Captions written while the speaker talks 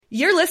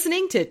You're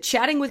listening to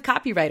Chatting with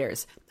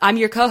Copywriters. I'm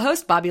your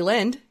co-host, Bobby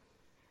Lind.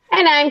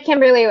 And I'm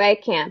Kimberly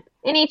Whitecamp.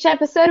 In each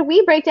episode,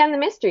 we break down the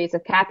mysteries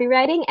of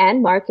copywriting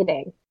and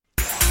marketing.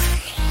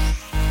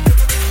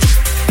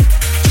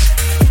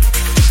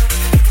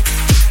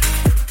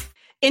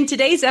 In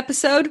today's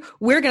episode,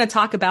 we're going to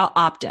talk about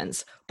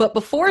opt-ins. But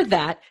before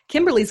that,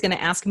 Kimberly's going to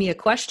ask me a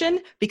question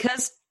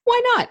because why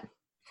not?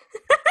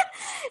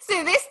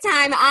 So this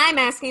time I'm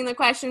asking the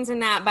questions and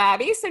not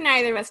Bobby, so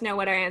neither of us know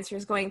what our answer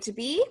is going to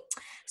be.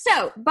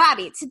 So,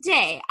 Bobby,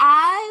 today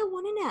I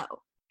want to know,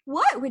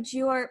 what would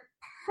your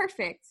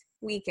perfect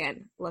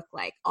weekend look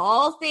like?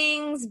 All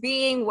things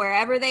being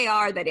wherever they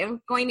are that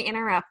aren't going to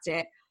interrupt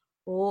it.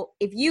 Well,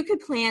 if you could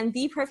plan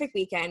the perfect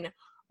weekend,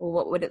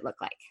 what would it look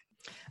like?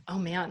 Oh,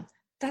 man.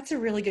 That's a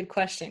really good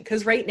question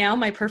because right now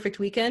my perfect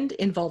weekend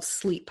involves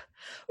sleep.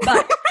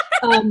 But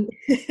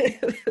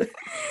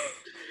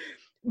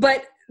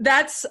but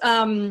that's,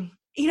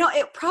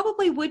 it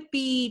probably would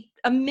be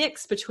a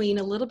mix between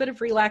a little bit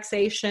of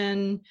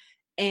relaxation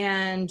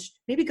and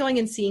maybe going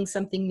and seeing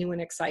something new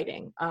and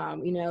exciting,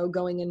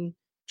 going and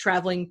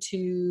traveling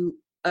to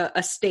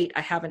a state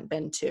I haven't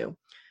been to.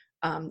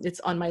 It's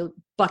on my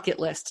bucket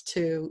list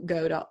to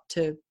go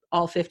to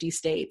all 50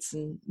 states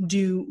and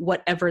do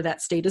whatever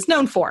that state is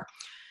known for.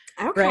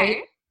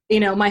 Okay.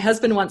 Right? My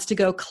husband wants to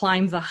go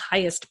climb the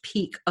highest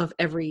peak of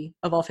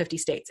all 50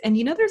 states. And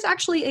there's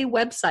actually a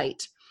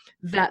website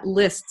that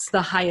lists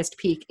the highest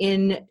peak.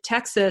 In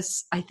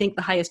Texas, I think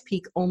the highest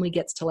peak only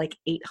gets to like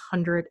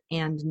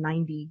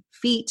 890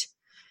 feet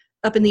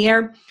up in the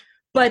air.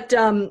 But,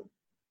 I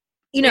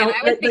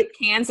would think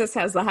Kansas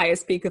has the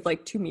highest peak of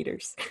like 2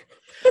 meters.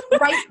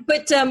 Right.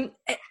 But,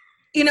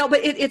 but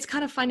it's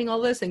kind of finding all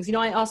those things.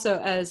 I also,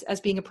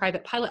 as being a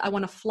private pilot, I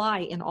want to fly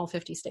in all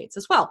 50 states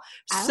as well.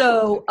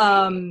 So,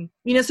 so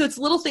it's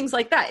little things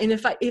like that. And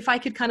if I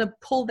could kind of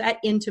pull that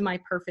into my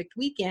perfect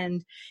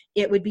weekend,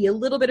 it would be a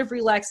little bit of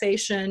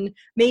relaxation,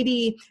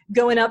 maybe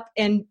going up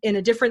and in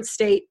a different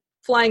state,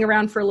 flying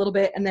around for a little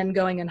bit, and then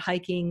going and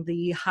hiking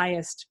the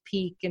highest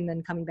peak and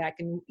then coming back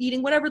and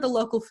eating whatever the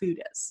local food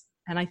is.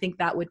 And I think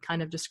that would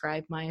kind of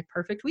describe my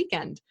perfect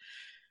weekend.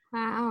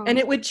 Wow. And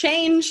it would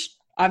change,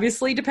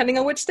 obviously, depending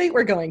on which state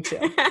we're going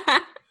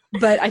to.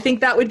 But I think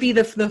that would be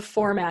the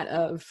format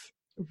of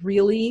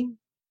really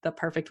the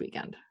perfect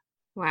weekend.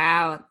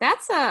 Wow.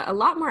 That's a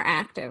lot more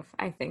active,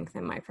 I think,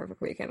 than my perfect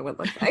weekend would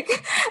look like.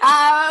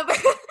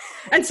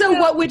 And so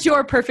what would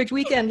your perfect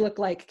weekend look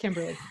like,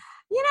 Kimberly?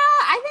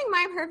 I think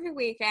my perfect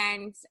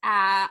weekend,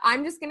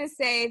 I'm just going to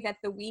say that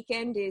the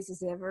weekend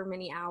is however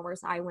many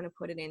hours I want to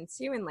put it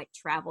into, and like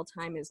travel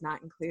time is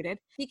not included.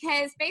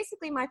 Because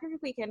basically my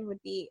perfect weekend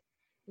would be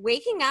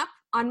waking up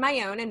on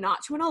my own and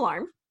not to an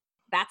alarm.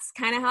 That's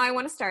kind of how I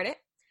want to start it.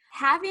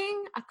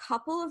 Having a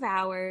couple of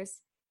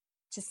hours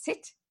to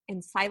sit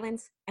in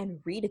silence and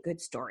read a good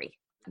story.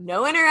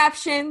 No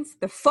interruptions.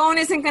 The phone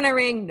isn't going to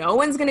ring. No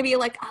one's going to be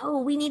like,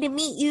 oh, we need to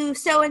meet you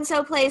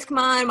so-and-so place. Come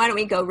on. Why don't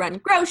we go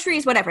run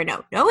groceries? Whatever.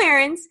 No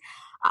errands.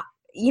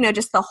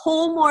 Just the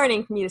whole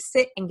morning for me to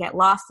sit and get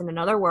lost in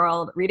another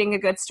world, reading a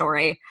good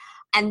story.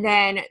 And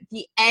then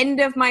the end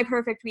of my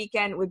perfect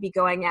weekend would be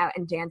going out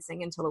and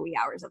dancing until the wee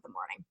hours of the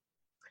morning.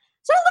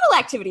 So a little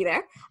activity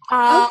there.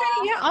 Okay,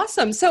 yeah,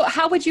 awesome. So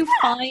how would you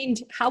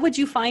find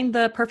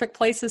the perfect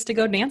places to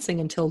go dancing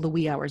until the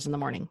wee hours in the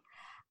morning?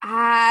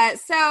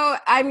 So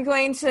I'm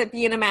going to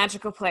be in a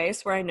magical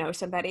place where I know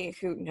somebody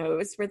who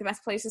knows where the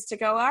best places to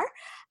go are.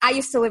 I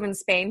used to live in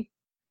Spain.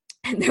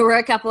 And there were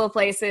a couple of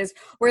places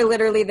where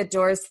literally the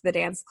doors to the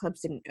dance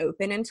clubs didn't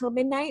open until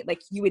midnight. Like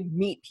you would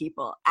meet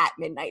people at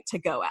midnight to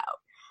go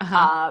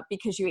out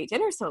because you ate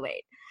dinner so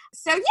late.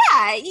 So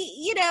yeah,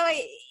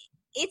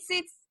 it's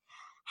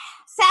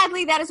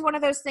sadly that is one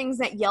of those things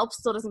that Yelp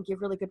still doesn't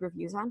give really good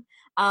reviews on.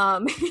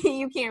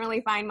 You can't really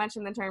find much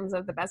in the terms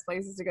of the best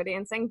places to go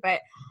dancing.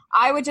 But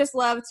I would just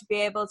love to be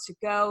able to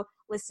go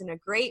listen to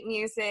great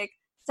music.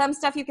 Some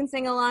stuff you can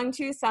sing along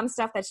to, some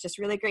stuff that's just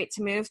really great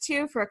to move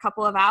to for a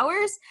couple of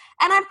hours.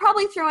 And I'd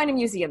probably throw in a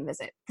museum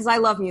visit because I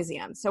love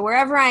museums. So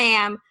wherever I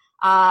am,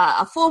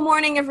 a full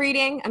morning of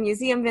reading, a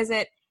museum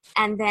visit,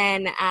 and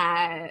then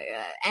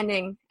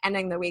ending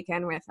the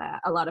weekend with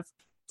a lot of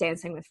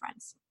dancing with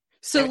friends.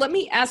 So let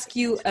me ask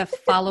you a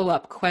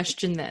follow-up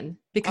question then,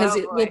 because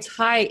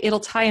it'll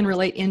tie and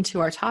relate into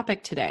our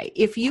topic today.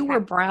 If you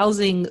were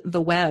browsing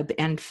the web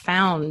and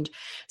found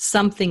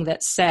something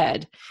that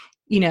said,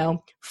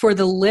 for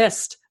the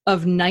list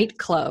of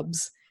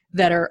nightclubs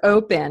that are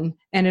open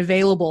and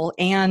available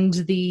and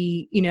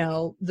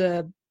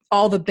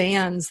all the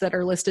bands that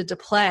are listed to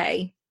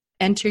play,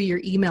 enter your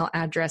email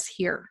address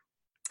here.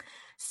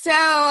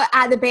 So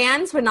the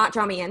bands would not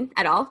draw me in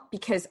at all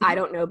because I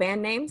don't know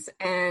band names.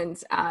 And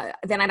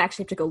then I'd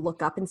actually have to go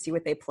look up and see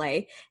what they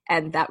play.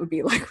 And that would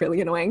be like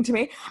really annoying to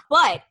me.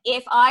 But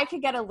if I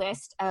could get a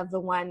list of the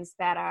ones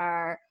that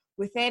are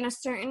within a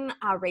certain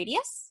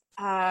radius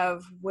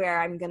of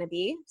where I'm going to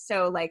be,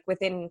 so like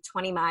within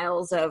 20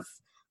 miles of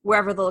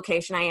wherever the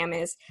location I am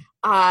is,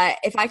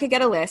 if I could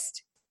get a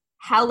list,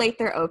 how late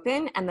they're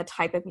open and the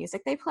type of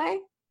music they play,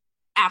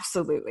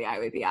 absolutely, I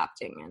would be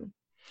opting in.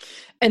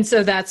 And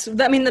so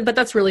but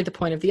that's really the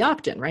point of the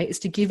opt-in, right? Is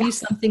to give you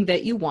something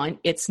that you want.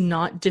 It's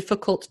not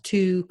difficult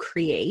to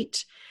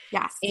create.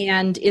 Yes.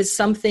 And is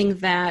something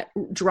that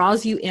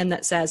draws you in,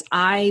 that says,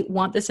 I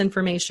want this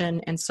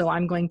information. And so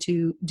I'm going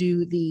to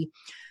do the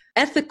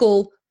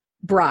ethical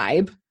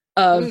bribe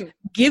of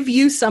give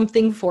you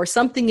something for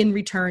something in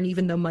return,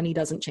 even though money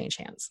doesn't change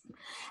hands.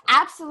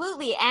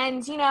 Absolutely.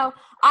 And,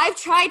 I've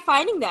tried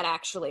finding that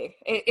actually.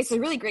 It's a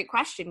really great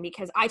question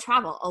because I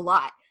travel a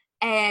lot.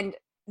 And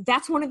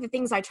that's one of the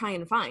things I try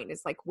and find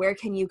is like, where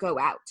can you go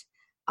out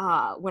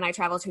when I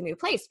travel to a new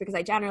place? Because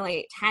I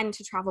generally tend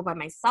to travel by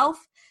myself.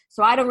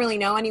 So I don't really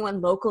know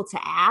anyone local to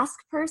ask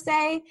per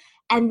se.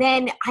 And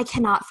then I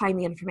cannot find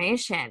the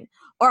information,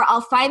 or I'll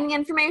find the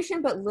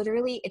information, but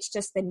literally it's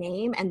just the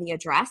name and the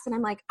address. And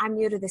I'm like, I'm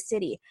new to the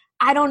city.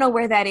 I don't know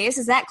where that is.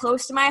 Is that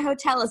close to my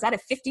hotel? Is that a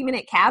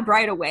 50-minute cab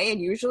right away?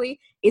 And usually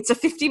it's a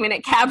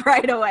 50-minute cab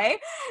right away.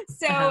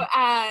 So,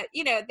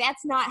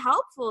 that's not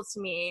helpful to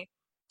me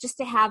just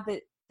to have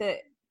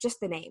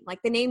just the name. Like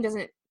the name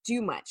doesn't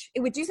do much.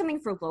 It would do something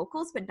for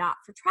locals, but not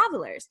for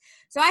travelers.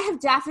 So I have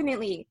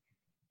definitely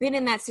been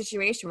in that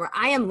situation where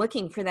I am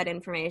looking for that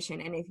information.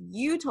 And if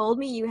you told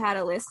me you had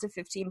a list of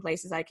 15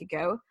 places I could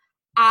go,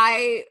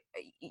 faster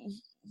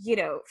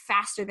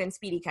than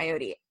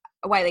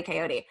Wile E.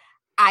 Coyote,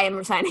 I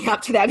am signing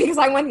up to that because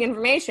I want the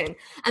information.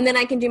 And then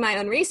I can do my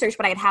own research,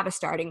 but I'd have a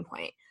starting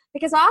point.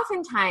 Because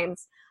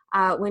oftentimes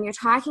when you're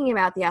talking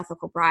about the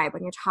ethical bribe,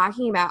 when you're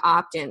talking about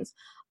opt-ins,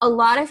 a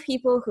lot of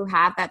people who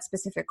have that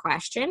specific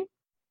question,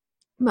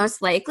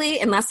 most likely,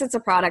 unless it's a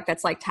product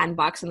that's like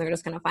 $10 and they're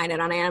just going to find it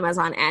on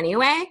Amazon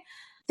anyway,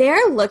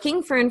 they're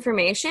looking for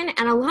information,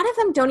 and a lot of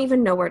them don't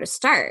even know where to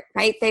start,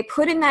 right? They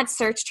put in that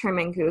search term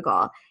in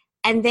Google,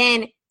 and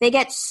then they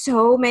get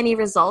so many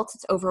results,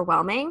 it's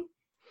overwhelming.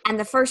 And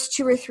the first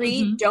 2 or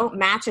 3 don't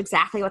match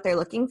exactly what they're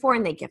looking for,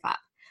 and they give up.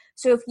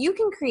 So if you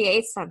can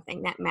create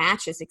something that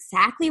matches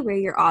exactly where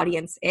your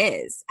audience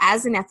is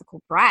as an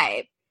ethical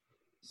bribe,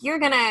 you're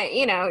gonna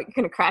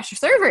crash your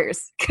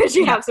servers because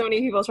you have so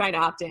many people trying to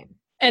opt in.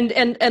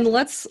 And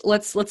let's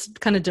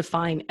kind of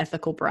define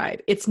ethical bribe.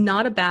 It's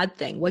not a bad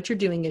thing. What you're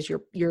doing is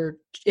you're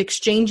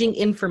exchanging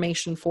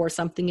information for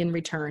something in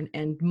return,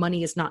 and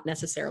money is not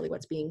necessarily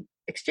what's being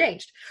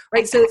exchanged,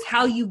 right? So it's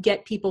how you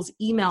get people's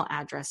email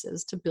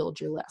addresses to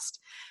build your list.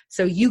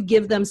 So you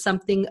give them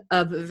something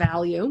of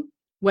value,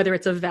 whether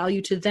it's of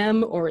value to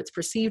them or it's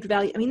perceived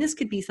value. I mean, this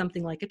could be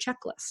something like a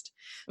checklist.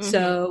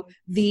 So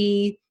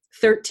the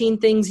 13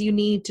 things you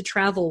need to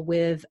travel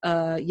with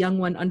a young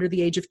one under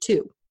the age of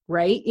 2.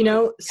 Right?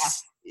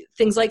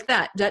 Things like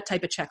that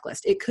type of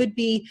checklist. It could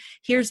be,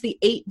 here's the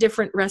 8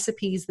 different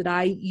recipes that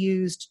I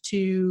used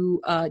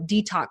to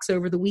detox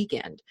over the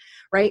weekend,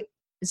 right?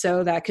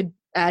 So that could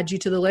add you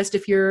to the list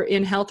if you're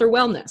in health or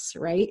wellness,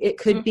 right? It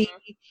could be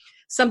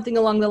something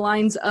along the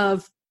lines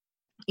of,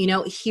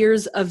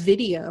 here's a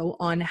video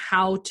on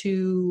how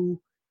to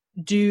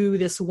do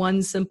this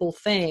one simple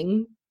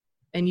thing,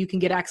 and you can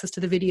get access to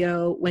the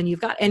video when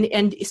you've got,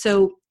 and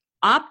so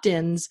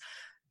opt-ins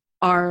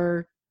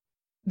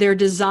they're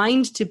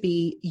designed to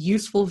be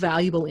useful,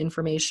 valuable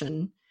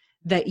information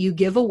that you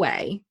give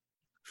away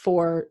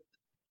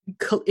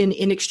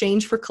in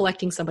exchange for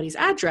collecting somebody's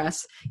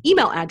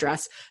email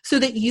address, so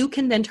that you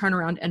can then turn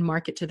around and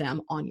market to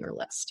them on your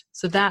list.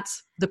 So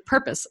that's the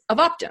purpose of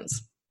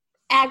opt-ins.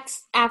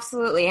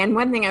 Absolutely. And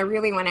one thing I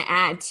really want to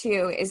add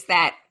too is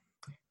that,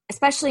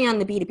 especially on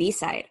the B2B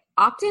side,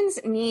 opt-ins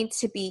need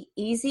to be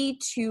easy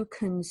to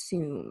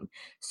consume.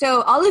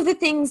 So all of the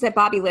things that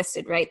Bobby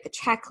listed, right? The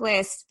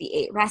checklist, the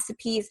 8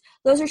 recipes,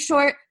 those are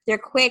short, they're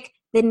quick.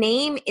 The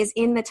name is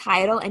in the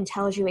title and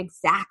tells you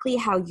exactly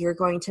how you're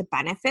going to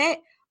benefit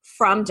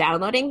from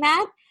downloading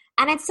that.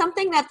 And it's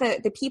something that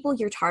the people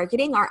you're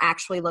targeting are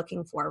actually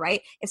looking for,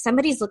 right? If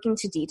somebody's looking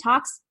to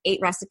detox, 8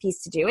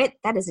 recipes to do it,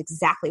 that is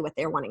exactly what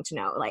they're wanting to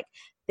know. Like,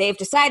 they've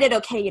decided,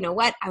 okay, you know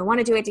what? I want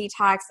to do a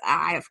detox.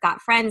 I've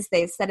got friends.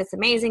 They've said it's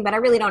amazing, but I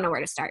really don't know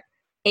where to start.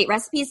 8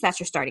 recipes,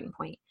 that's your starting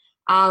point.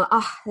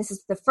 This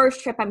is the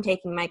first trip I'm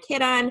taking my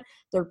kid on.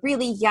 They're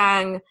really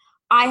young.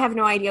 I have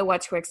no idea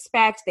what to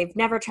expect. They've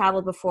never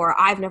traveled before.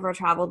 I've never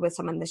traveled with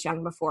someone this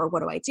young before.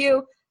 What do I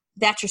do?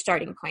 That's your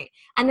starting point.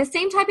 And the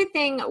same type of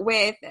thing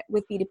with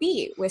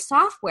B2B, with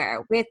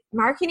software, with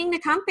marketing to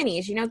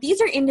companies. These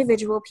are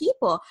individual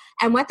people.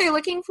 And what they're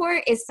looking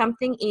for is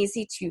something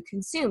easy to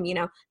consume.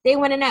 They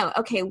want to know,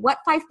 okay, what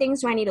 5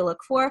 things do I need to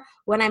look for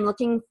when I'm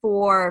looking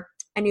for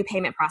a new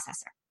payment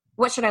processor?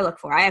 What should I look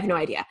for? I have no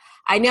idea.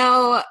 I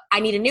know I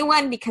need a new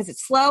one because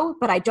it's slow,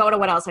 but I don't know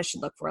what else I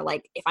should look for.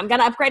 Like, if I'm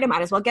going to upgrade, I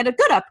might as well get a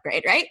good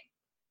upgrade, right?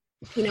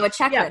 A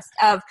checklist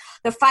of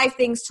the 5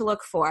 things to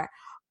look for.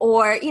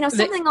 Or,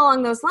 something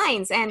along those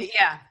lines. And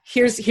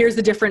here's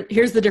the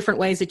different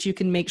ways that you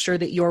can make sure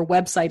that your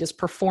website is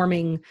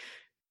performing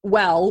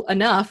well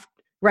enough,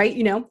 right?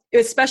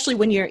 Especially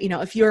when you're,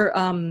 if you're a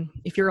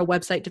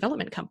website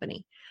development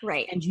company,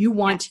 right? And you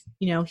want,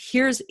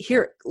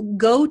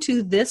 go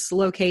to this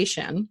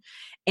location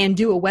and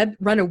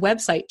run a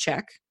website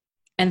check,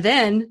 and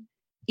then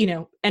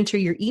enter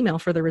your email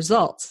for the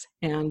results,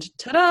 and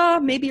ta-da,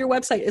 maybe your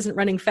website isn't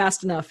running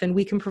fast enough and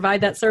we can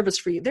provide that service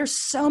for you. There's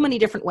so many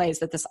different ways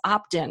that this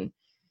opt-in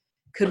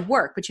could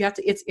work, but you have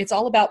to, it's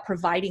all about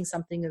providing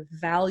something of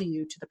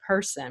value to the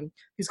person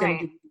who's going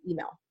to give you the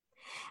email.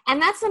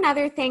 And that's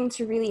another thing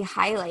to really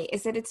highlight,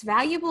 is that it's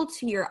valuable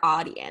to your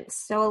audience.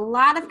 So a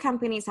lot of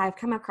companies I've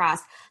come across,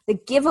 the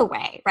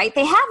giveaway, right?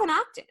 They have an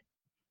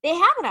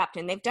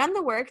opt-in. They've done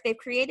the work. They've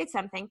created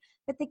something,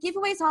 but the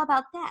giveaway is all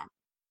about them,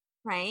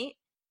 right?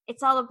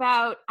 It's all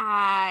about,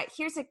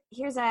 here's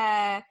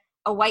a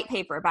white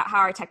paper about how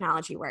our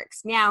technology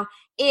works. Now,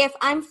 if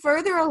I'm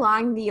further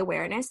along the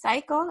awareness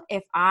cycle,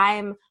 if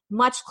I'm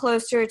much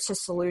closer to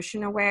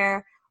solution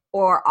aware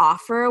or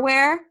offer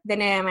aware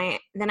than I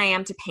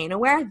am to pain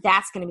aware,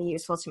 that's going to be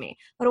useful to me.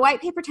 But a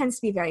white paper tends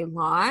to be very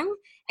long,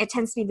 it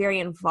tends to be very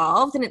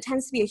involved, and it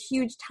tends to be a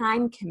huge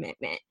time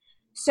commitment.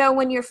 So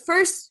when you're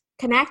first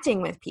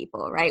connecting with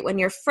people, right, when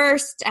you're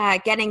first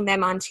getting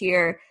them onto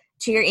your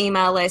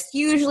email list,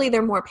 usually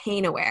they're more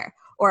pain aware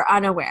or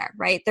unaware,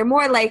 right? They're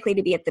more likely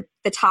to be at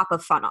the top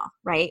of funnel,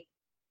 right?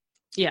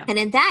 Yeah. And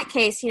in that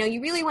case, you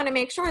really want to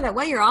make sure that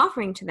what you're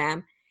offering to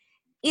them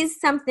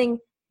is something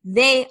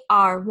they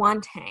are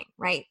wanting,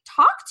 right?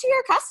 Talk to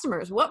your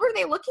customers. What were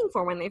they looking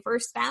for when they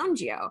first found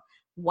you?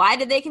 Why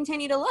did they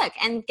continue to look?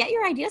 And get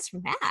your ideas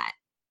from that.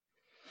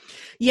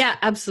 Yeah,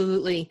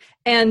 absolutely.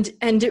 And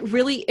it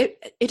really,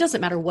 it doesn't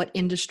matter what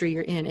industry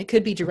you're in. It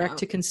could be direct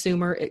to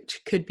consumer. It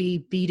could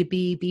be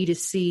B2B,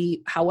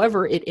 B2C,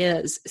 however it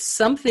is,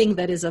 something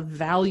that is of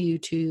value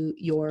to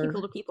your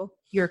people to people.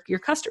 Your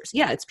customers.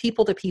 Yeah, it's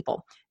people to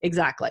people.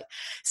 Exactly.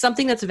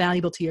 Something that's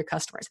valuable to your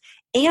customers.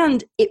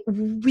 And it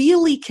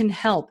really can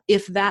help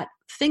if that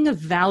thing of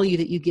value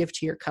that you give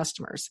to your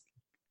customers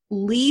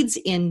leads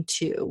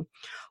into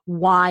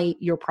why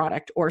your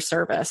product or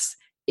service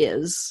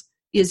is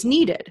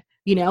needed.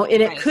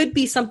 And it could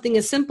be something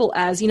as simple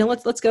as,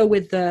 let's go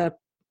with the,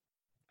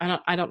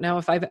 I don't know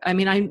if I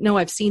know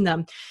I've seen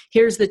them.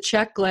 Here's the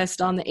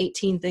checklist on the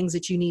 18 things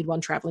that you need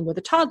when traveling with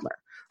a toddler.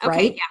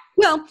 Right? Okay, yeah.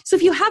 Well, so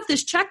if you have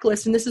this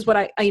checklist, and this is what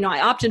I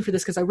opt in for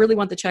this because I really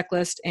want the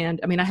checklist. And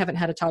I haven't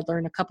had a toddler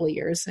in a couple of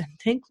years, and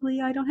thankfully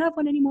I don't have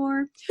one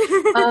anymore.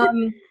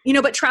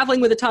 But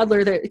traveling with a toddler,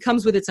 it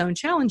comes with its own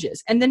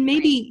challenges. And then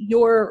maybe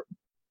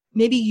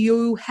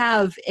you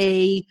have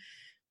a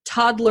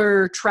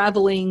toddler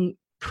traveling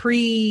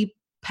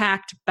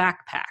pre-packed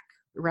backpack,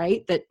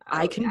 right? That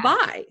I can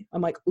buy.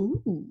 I'm like,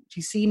 ooh, do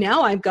you see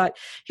now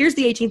here's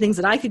the 18 things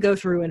that I could go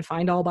through and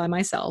find all by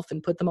myself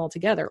and put them all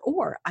together.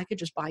 Or I could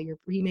just buy your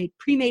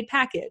pre-made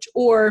package.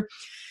 Or,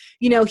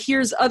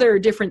 here's other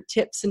different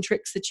tips and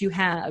tricks that you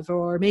have.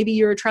 Or maybe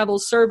you're a travel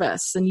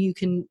service and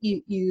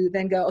you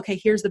then go, okay,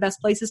 here's the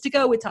best places to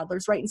go with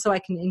toddlers, right? And so I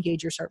can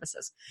engage your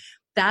services.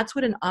 That's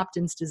what an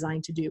opt-in's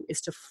designed to do, is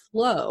to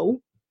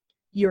flow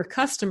your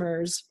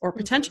customers or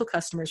potential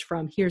customers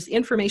from, here's the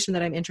information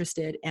that I'm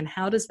interested in, and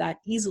how does that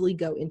easily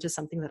go into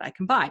something that I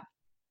can buy.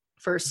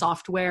 For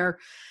software,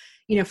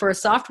 for a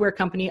software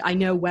company, I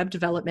know web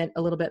development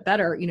a little bit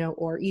better,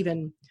 or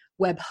even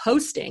web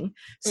hosting.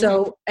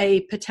 So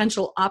a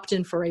potential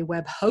opt-in for a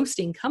web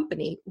hosting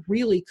company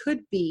really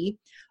could be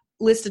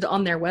listed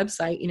on their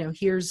website.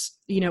 Here's,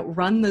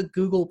 run the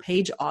Google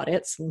page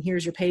audits, and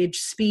here's your page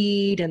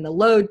speed and the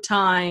load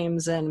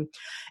times and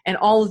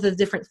all of the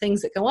different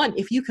things that go on.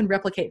 If you can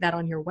replicate that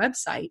on your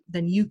website,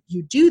 then you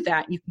do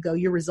that. You can go,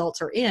 your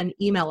results are in,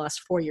 email us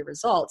for your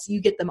results.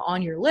 You get them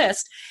on your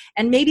list.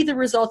 And maybe the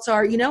results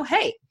are,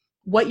 hey,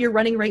 what you're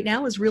running right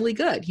now is really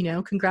good.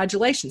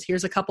 Congratulations.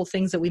 Here's a couple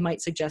things that we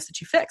might suggest that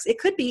you fix. It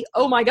could be,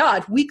 oh my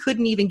God, we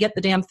couldn't even get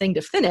the damn thing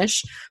to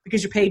finish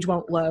because your page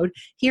won't load.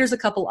 Here's a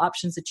couple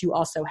options that you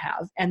also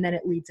have. And then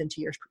it leads into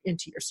your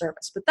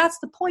service. But that's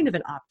the point of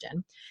an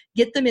opt-in.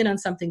 Get them in on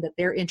something that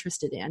they're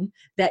interested in,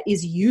 that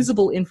is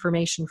usable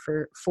information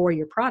for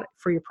your product,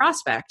 for your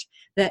prospect,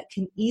 that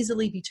can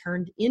easily be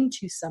turned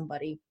into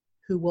somebody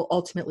who will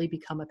ultimately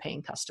become a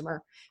paying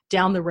customer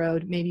down the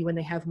road, maybe when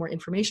they have more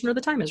information or the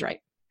time is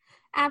right.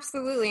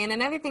 Absolutely. And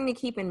another thing to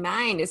keep in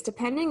mind is,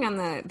 depending on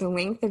the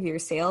length of your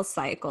sales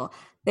cycle,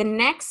 the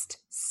next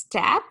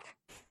step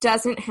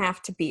doesn't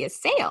have to be a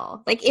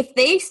sale. Like, if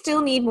they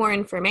still need more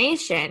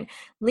information,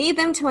 lead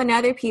them to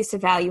another piece of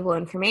valuable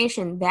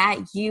information that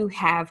you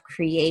have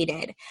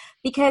created.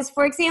 Because,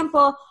 for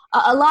example,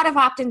 a lot of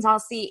opt-ins I'll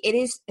see, it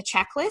is a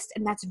checklist,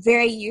 and that's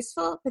very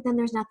useful, but then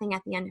there's nothing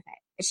at the end of it.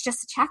 It's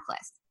just a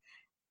checklist.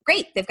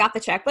 Great. They've got the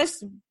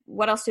checklist.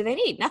 What else do they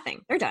need?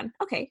 Nothing. They're done.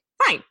 Okay,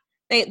 fine.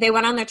 They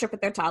went on their trip with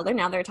their toddler.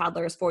 Now their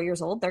toddler is 4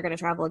 years old. They're going to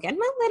travel again.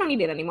 Well, they don't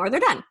need it anymore. They're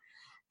done.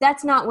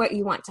 That's not what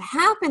you want to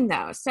happen,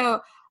 though.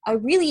 So a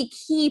really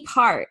key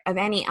part of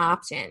any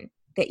opt-in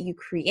that you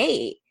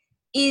create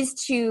is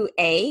to,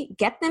 A,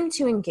 get them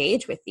to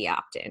engage with the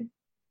opt-in,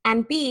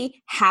 and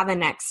B, have a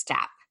next step,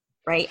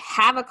 right?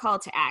 Have a call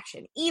to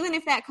action. Even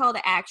if that call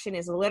to action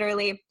is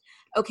literally,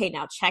 okay,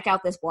 now check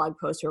out this blog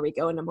post where we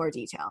go into more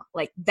detail.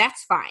 Like,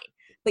 that's fine.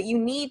 but you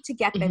need to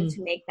get them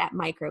to make that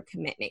micro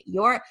commitment.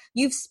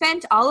 You've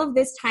spent all of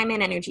this time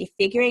and energy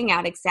figuring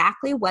out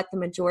exactly what the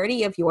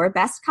majority of your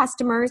best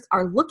customers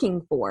are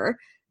looking for.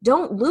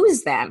 Don't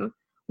lose them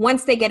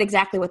once they get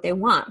exactly what they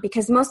want,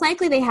 because most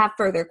likely they have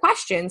further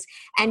questions.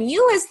 And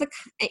you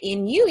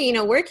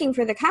working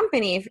for the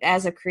company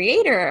as a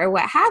creator or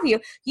what have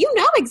you, you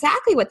know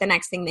exactly what the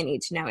next thing they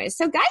need to know is.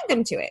 So guide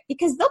them to it,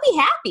 because they'll be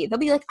happy. They'll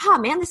be like, oh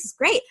man, this is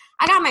great.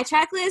 I got my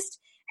checklist.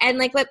 And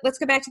like, let's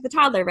go back to the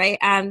toddler, right?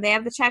 They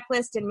have the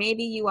checklist, and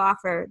maybe you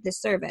offer this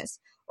service,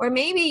 or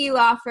maybe you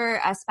offer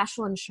a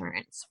special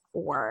insurance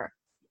for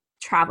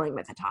traveling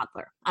with a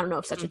toddler. I don't know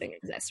if such a thing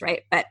exists,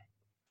 right? But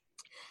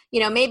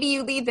maybe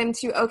you lead them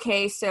to,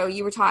 okay, so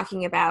you were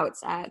talking about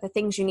the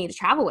things you need to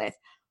travel with.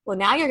 Well,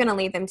 now you're going to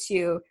lead them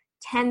to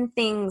 10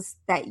 things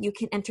that you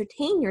can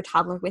entertain your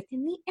toddler with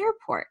in the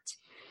airport.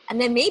 And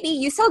then maybe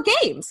you sell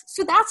games.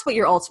 So that's what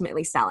you're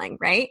ultimately selling,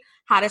 right?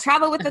 How to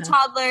travel with the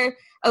toddler.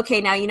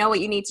 Okay, now you know what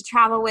you need to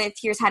travel with.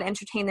 Here's how to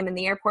entertain them in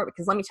the airport,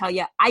 because let me tell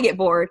you, I get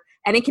bored,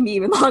 and it can be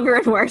even longer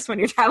and worse when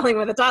you're traveling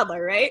with a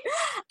toddler, right?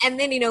 And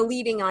then,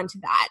 leading on to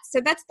that.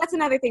 So that's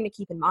another thing to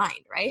keep in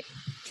mind, right?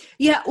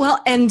 Yeah,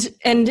 well, and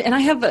I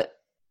have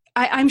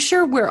I'm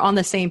sure we're on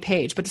the same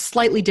page, but a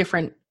slightly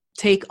different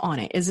take on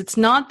it is it's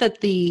not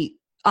that the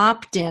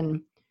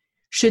opt-in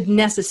should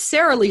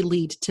necessarily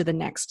lead to the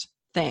next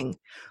thing,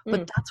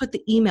 but that's what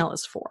the email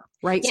is for,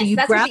 right? Yes, so you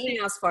that's grab what the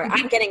email is for.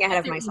 I'm getting ahead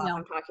of myself.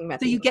 I'm talking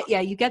about. So you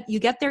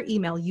get their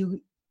email.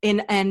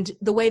 And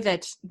the way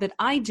that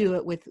I do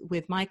it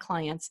with my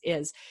clients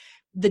is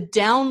the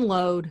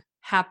download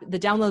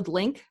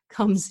link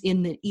comes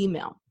in the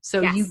email.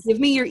 So you give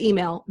me your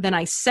email, then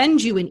I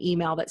send you an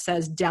email that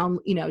says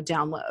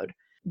download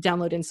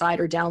inside,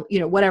 or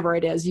whatever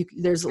it is.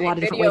 There's a lot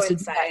of different ways to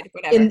inside,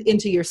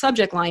 into your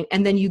subject line,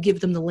 and then you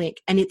give them the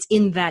link, and it's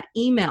in that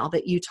email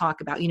that you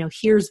talk about,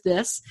 here's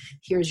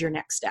here's your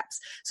next steps.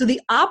 So the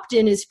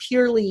opt-in is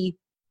purely,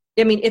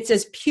 it's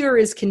as pure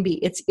as can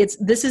be.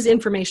 This is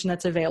information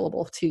that's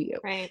available to you.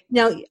 Right.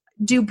 Now,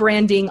 do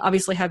branding,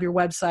 obviously have your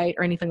website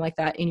or anything like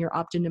that in your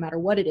opt-in, no matter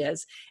what it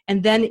is.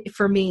 And then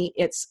for me,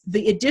 it's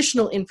the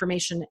additional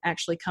information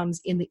actually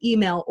comes in the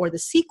email, or the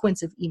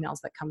sequence of emails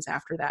that comes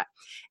after that.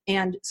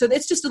 And so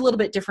it's just a little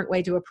bit different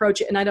way to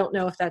approach it. And I don't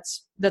know if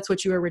that's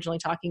what you were originally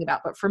talking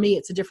about, but for me,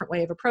 it's a different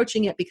way of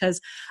approaching it,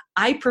 because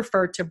I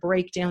prefer to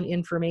break down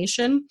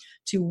information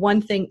to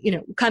one thing,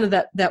 kind of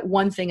that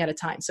one thing at a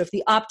time. So if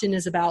the opt-in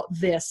is about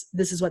this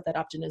is what that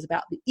opt-in is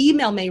about. The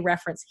email may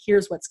reference,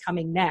 here's what's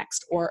coming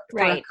next, or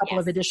for a couple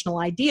of additional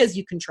ideas,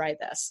 you can try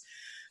this.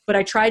 But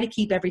I try to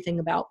keep everything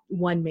about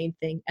one main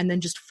thing, and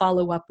then just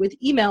follow up with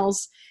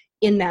emails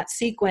in that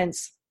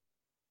sequence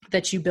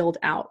that you build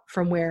out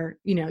from where,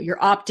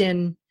 your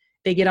opt-in,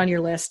 they get on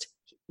your list,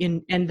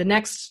 and the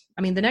next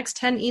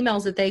 10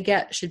 emails that they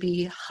get should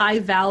be high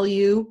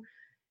value,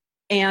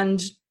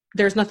 and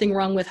there's nothing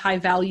wrong with high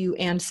value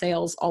and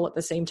sales all at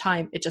the same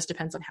time. It just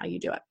depends on how you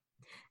do it.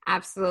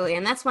 Absolutely.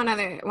 And that's one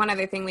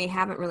other thing we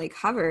haven't really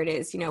covered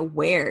is,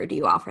 where do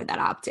you offer that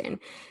opt-in?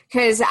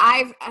 Because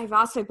I've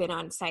also been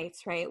on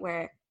sites, right,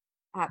 where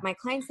my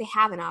clients, they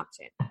have an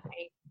opt-in,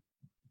 right?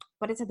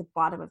 But it's at the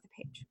bottom of the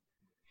page.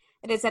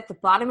 It is at the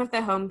bottom of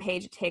the home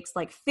page. It takes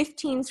like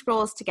 15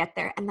 scrolls to get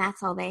there, and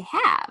that's all they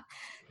have.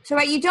 So,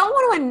 right, you don't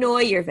want to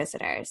annoy your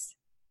visitors,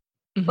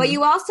 but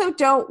you also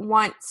don't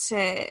want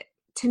to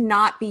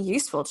not be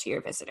useful to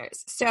your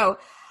visitors. So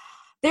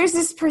there's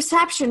this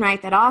perception,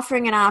 right, that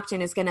offering an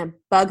opt-in is going to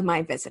bug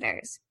my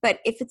visitors. But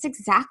if it's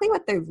exactly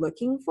what they're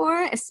looking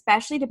for,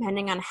 especially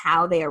depending on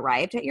how they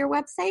arrived at your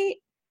website,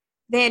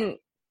 then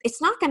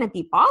it's not going to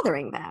be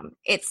bothering them.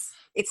 It's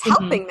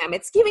helping them.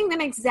 It's giving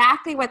them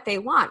exactly what they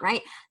want,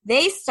 right?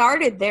 They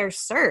started their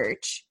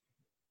search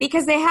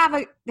because they have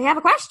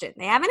a question.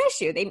 They have an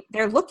issue.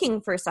 They're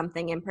looking for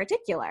something in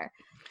particular.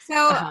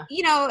 So,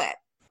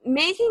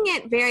 making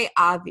it very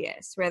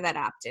obvious where that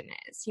opt-in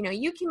is.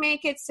 You can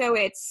make it so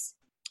it's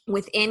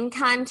within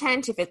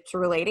content if it's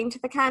relating to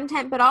the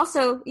content, but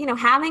also,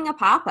 having a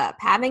pop-up,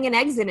 having an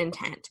exit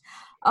intent.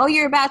 Oh,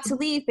 you're about to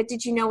leave, but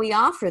did you know we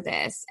offer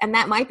this? And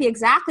that might be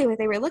exactly what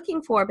they were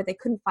looking for, but they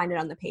couldn't find it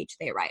on the page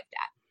they arrived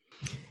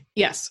at.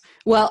 Yes.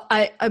 Well,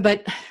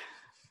 but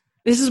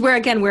this is where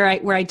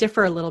I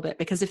differ a little bit,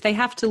 because if they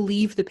have to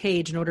leave the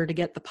page in order to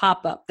get the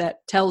pop-up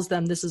that tells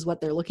them this is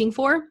what they're looking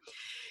for,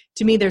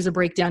 to me, there's a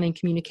breakdown in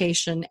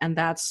communication, and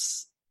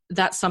that's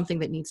something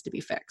that needs to be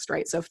fixed,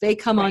 right? So if they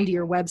come onto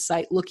your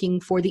website looking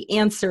for the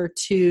answer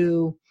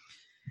to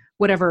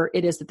whatever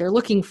it is that they're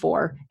looking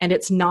for, and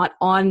it's not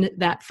on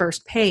that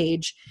first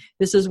page,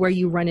 this is where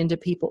you run into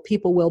people.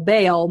 People will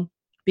bail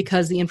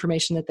because the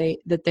information that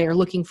they are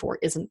looking for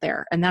isn't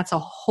there. And that's a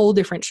whole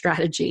different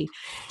strategy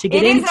to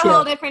get into. It is a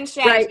whole different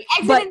strategy. Right?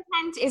 Exit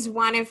intent is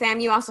one of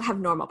them. You also have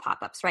normal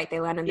pop-ups, right? They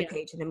land on the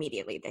page and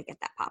immediately they get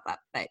that pop-up.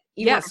 But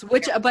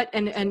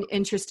an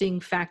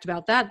interesting fact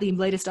about that, the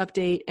latest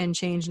update and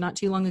change not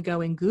too long ago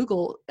in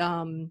Google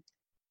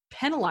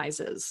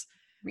penalizes.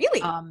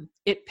 Really?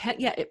 It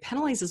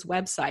penalizes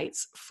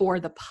websites for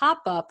the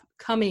pop-up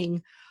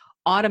coming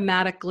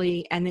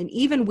automatically, and then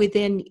even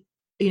within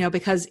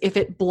because if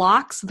it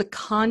blocks the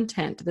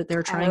content that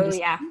they're trying to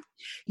see,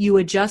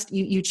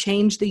 you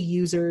change the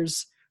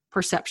user's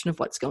perception of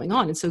what's going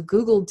on. And so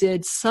Google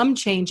did some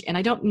change, and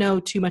I don't know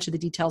too much of the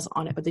details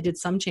on it, but they did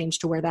some change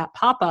to where that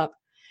pop-up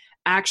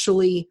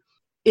actually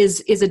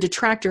is a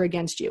detractor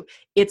against you.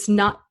 It's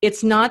not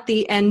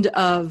the end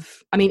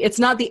of,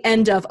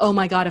 oh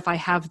my God, if I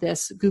have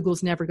this,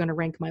 Google's never going to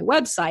rank my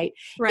website.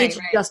 It's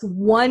just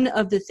one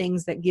of the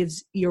things that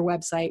gives your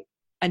website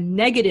a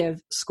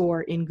negative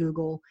score in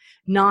Google,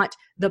 not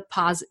a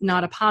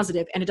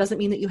positive. And it doesn't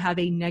mean that you have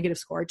a negative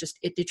score.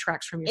 It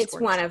detracts from your score.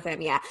 It's one of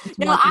them. Yeah.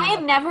 No, I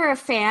am never a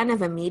fan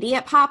of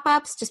immediate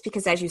pop-ups, just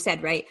because, as you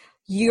said, right,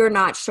 you're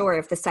not sure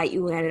if the site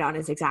you landed on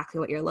is exactly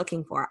what you're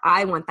looking for.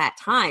 I want that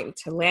time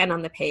to land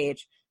on the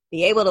page,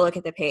 be able to look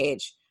at the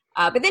page.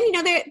 But then,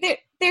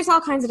 there's all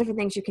kinds of different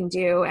things you can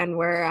do. And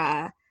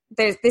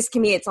this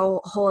can be its a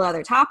whole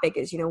other topic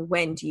is,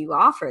 when do you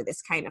offer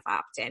this kind of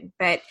opt-in?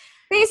 But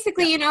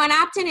basically, an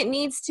opt-in, it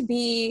needs to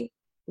be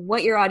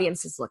what your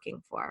audience is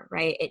looking for,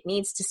 right? It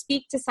needs to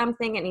speak to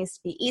something. It needs to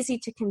be easy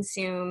to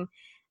consume,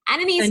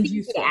 and it needs to be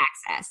easy to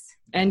access.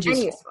 And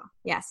useful.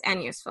 Yes,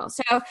 and useful.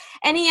 So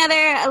any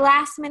other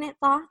last-minute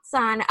thoughts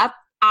on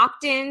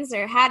opt-ins,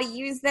 or how to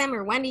use them,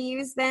 or when to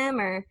use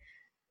them, or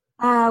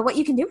what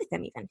you can do with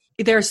them even?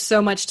 There's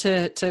so much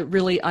to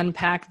really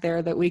unpack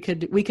there that we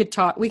could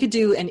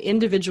do an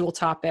individual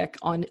topic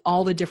on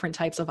all the different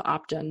types of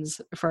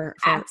opt-ins for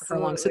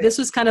long. So this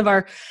was kind of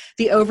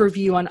the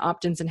overview on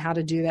opt-ins and how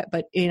to do that.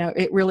 But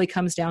it really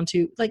comes down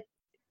to, like,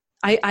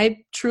 I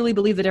truly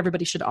believe that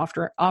everybody should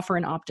offer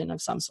an opt-in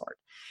of some sort,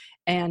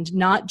 and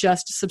not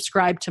just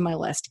subscribe to my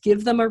list.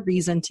 Give them a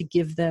reason to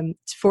give them,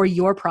 for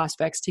your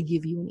prospects to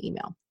give you an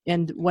email.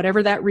 And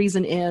whatever that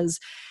reason is,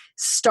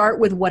 start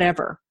with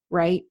whatever.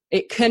 Right?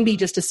 It can be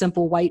just a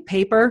simple white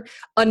paper.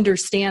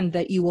 Understand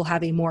that you will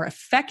have a more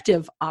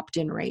effective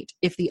opt-in rate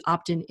if the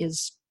opt-in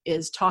is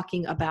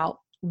talking about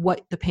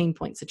what the pain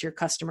points that your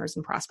customers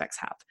and prospects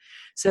have.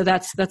 So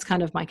that's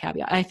kind of my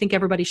caveat. I think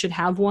everybody should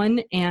have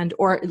one,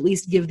 or at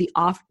least give the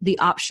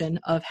option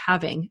of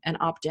having an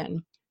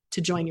opt-in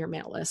to join your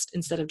mail list,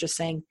 instead of just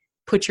saying,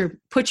 put your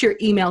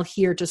email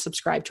here to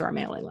subscribe to our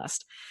mailing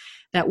list.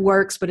 That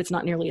works, but it's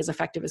not nearly as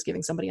effective as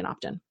giving somebody an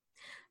opt-in.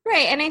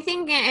 Right. And I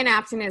think an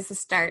opt-in is the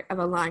start of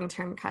a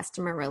long-term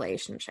customer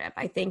relationship.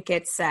 I think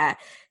it's,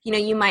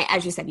 you might,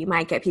 as you said, you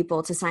might get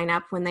people to sign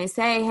up when they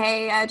say,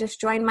 hey,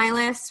 just join my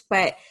list.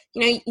 But,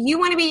 you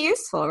want to be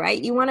useful, right?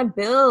 You want to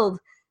build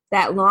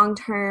that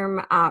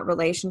long-term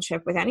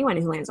relationship with anyone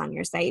who lands on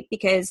your site,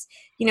 because,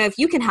 if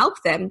you can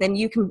help them, then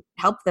you can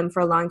help them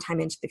for a long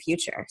time into the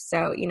future.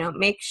 So,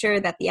 make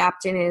sure that the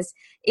opt-in is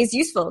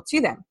useful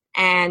to them.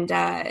 And,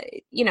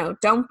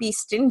 don't be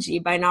stingy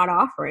by not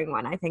offering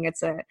one. I think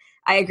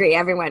I agree.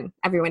 Everyone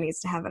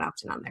needs to have an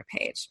opt-in on their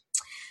page.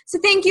 So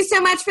thank you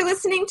so much for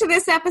listening to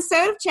this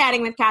episode of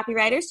Chatting with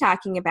Copywriters,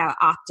 talking about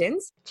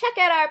opt-ins. Check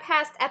out our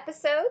past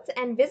episodes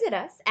and visit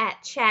us at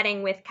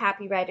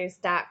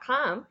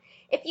chattingwithcopywriters.com.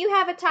 If you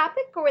have a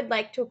topic or would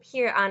like to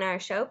appear on our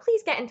show,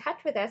 please get in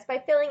touch with us by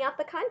filling out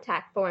the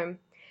contact form.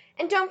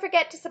 And don't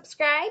forget to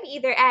subscribe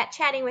either at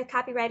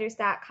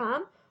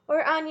chattingwithcopywriters.com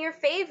or on your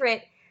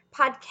favorite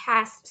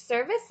podcast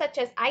service such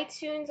as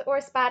iTunes or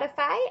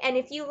Spotify. And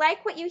if you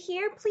like what you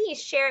hear,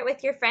 please share it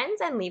with your friends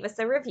and leave us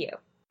a review.